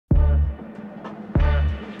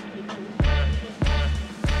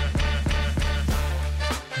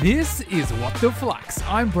This is What the Flux.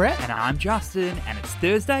 I'm Brett. And I'm Justin, and it's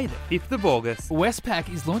Thursday, the 5th of August.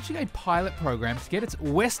 Westpac is launching a pilot program to get its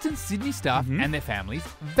Western Sydney staff and their families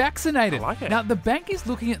vaccinated. I like it. Now, the bank is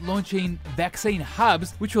looking at launching vaccine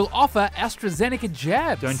hubs, which will offer AstraZeneca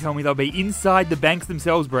jabs. Don't tell me they'll be inside the banks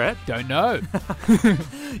themselves, Brett. Don't know.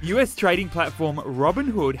 US trading platform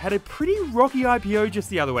Robinhood had a pretty rocky IPO just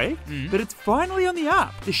the other week, but it's finally on the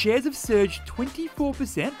up. The shares have surged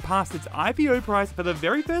 24% past its IPO price for the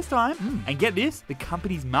very first time. And get this, the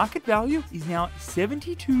company's market value is now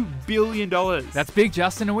 $72 billion. That's big,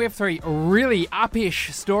 Justin, and we have three really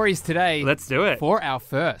up-ish stories today. Let's do it. For our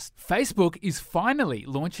first, Facebook is finally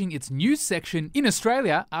launching its news section in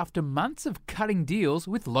Australia after months of cutting deals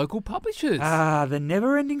with local publishers. The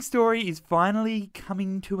never-ending story is finally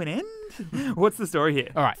coming to an end? What's the story here?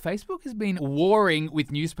 All right, Facebook has been warring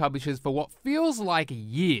with news publishers for what feels like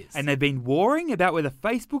years. And they've been warring about whether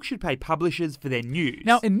Facebook should pay publishers for their news.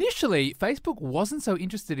 Now, initially, Facebook wasn't so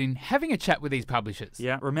interested in having a chat with these publishers.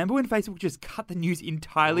 Yeah, remember when Facebook just cut the news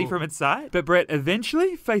entirely from its site? But Brett,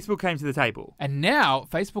 eventually Facebook came to the table. And now,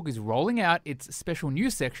 Facebook is rolling out its special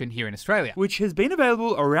news section here in Australia. Which has been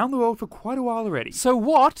available around the world for quite a while already. So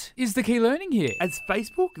what is the key learning here? As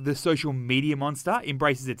Facebook, the social media monster,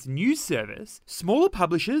 embraces its news service, smaller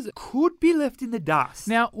publishers could be left in the dust.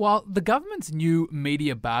 Now, while the government's new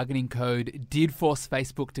media bargaining code did force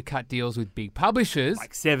Facebook to cut deals with big publishers,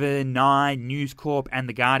 like 7, 9, News Corp, and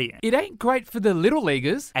The Guardian. it ain't great for the little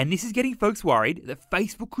leaguers. And this is getting folks worried that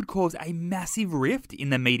Facebook could cause a massive rift in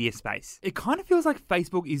the media space. It kind of feels like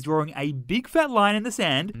Facebook is drawing a big fat line in the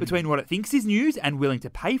sand between what it thinks is news and willing to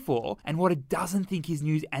pay for, and what it doesn't think is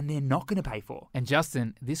news and they're not going to pay for. And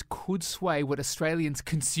Justin, this could sway what Australians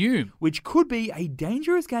consume. Which could be a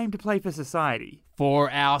dangerous game to play for society.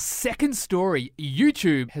 For our second story,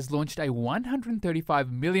 YouTube has launched a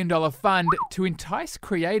 $135 million fund to entice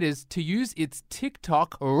creators to use its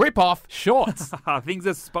TikTok rip-off shorts. Things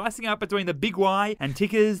are spicing up between the big Y and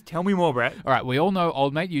tickers. Tell me more, Brett. All right, we all know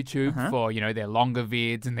old mate YouTube for, their longer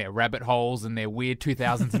vids and their rabbit holes and their weird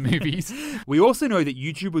 2000s movies. We also know that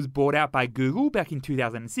YouTube was bought out by Google back in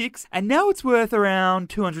 2006, and now it's worth around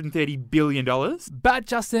 $230 billion. But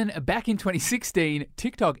Justin, back in 2016,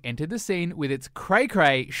 TikTok entered the scene with its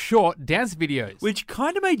cray-cray short dance videos. Which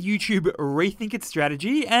kind of made YouTube rethink its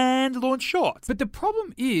strategy and launch shorts. But the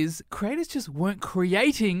problem is, creators just weren't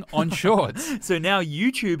creating on shorts. So now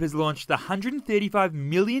YouTube has launched the $135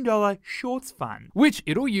 million Shorts Fund. Which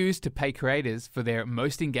it'll use to pay creators for their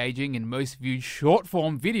most engaging and most viewed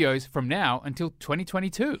short-form videos from now until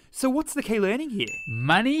 2022. So what's the key learning here?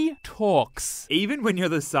 Money talks. Even when you're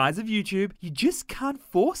the size of YouTube, you just can't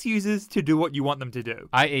force users to do what you want them to do.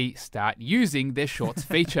 I.e. start using their Shorts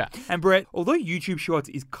feature. And Brett, although YouTube Shorts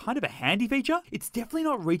is kind of a handy feature, it's definitely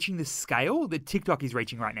not reaching the scale that TikTok is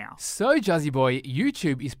reaching right now. So, Juzzy Boy,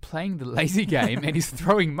 YouTube is playing the lazy game and is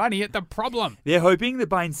throwing money at the problem. They're hoping that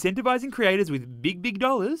by incentivizing creators with big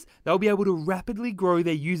dollars, they'll be able to rapidly grow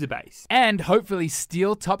their user base. And hopefully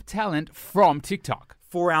steal top talent from TikTok.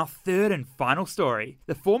 For our third and final story,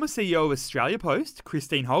 the former CEO of Australia Post,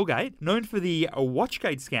 Christine Holgate, known for the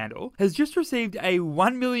Watchgate scandal, has just received a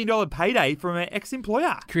 $1 million payday from her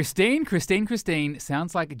ex-employer. Christine,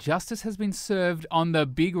 sounds like justice has been served on the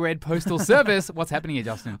big red postal service. What's happening here,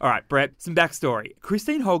 Justin? All right, Brett, some backstory.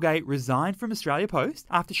 Christine Holgate resigned from Australia Post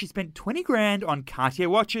after she spent 20 grand on Cartier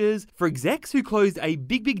watches for execs who closed a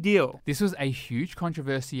big deal. This was a huge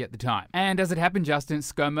controversy at the time. And as it happened, Justin,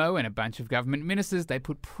 ScoMo and a bunch of government ministers, they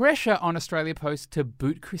put pressure on Australia Post to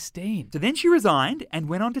boot Christine. So then she resigned and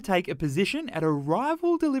went on to take a position at a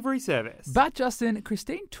rival delivery service. But Justin,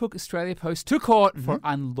 Christine took Australia Post to court for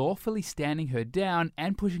unlawfully standing her down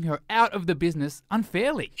and pushing her out of the business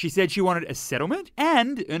unfairly. She said she wanted a settlement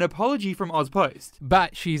and an apology from AusPost.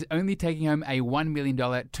 But she's only taking home a $1 million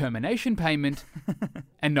termination payment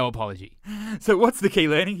and no apology. So what's the key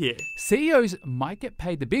learning here? CEOs might get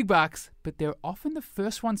paid the big bucks, but they're often the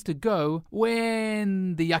first ones to go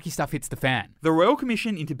when the yucky stuff hits the fan. The Royal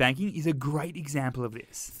Commission into Banking is a great example of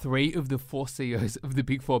this. 3 of the 4 CEOs of the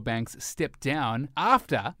big 4 banks stepped down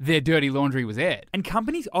after their dirty laundry was aired. And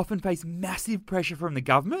companies often face massive pressure from the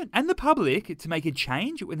government and the public to make a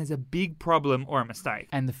change when there's a big problem or a mistake.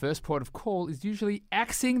 And the first port of call is usually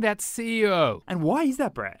axing that CEO. And why is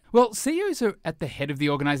that, Brett? Well, CEOs are at the head of the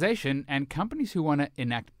organization, and companies who want to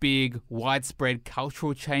enact big, widespread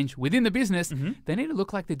cultural change within the business, they need to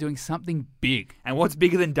look like they're doing something big. And what's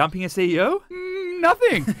bigger than dumping a CEO?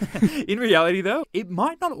 nothing. In reality, though, it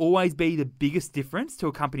might not always be the biggest difference to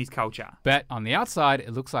a company's culture. But on the outside,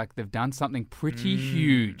 it looks like they've done something pretty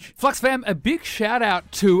huge. Flux fam, a big shout out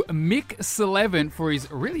to Mick11 for his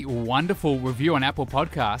really wonderful review on Apple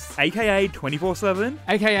Podcasts. AKA 24/7.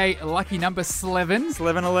 AKA lucky number 11.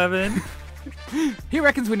 1111. He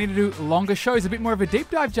reckons we need to do longer shows, a bit more of a deep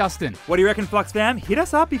dive, Justin. What do you reckon, Flux fam? Hit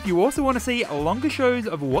us up if you also want to see longer shows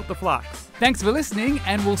of What the Flux. Thanks for listening,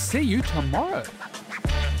 and we'll see you tomorrow.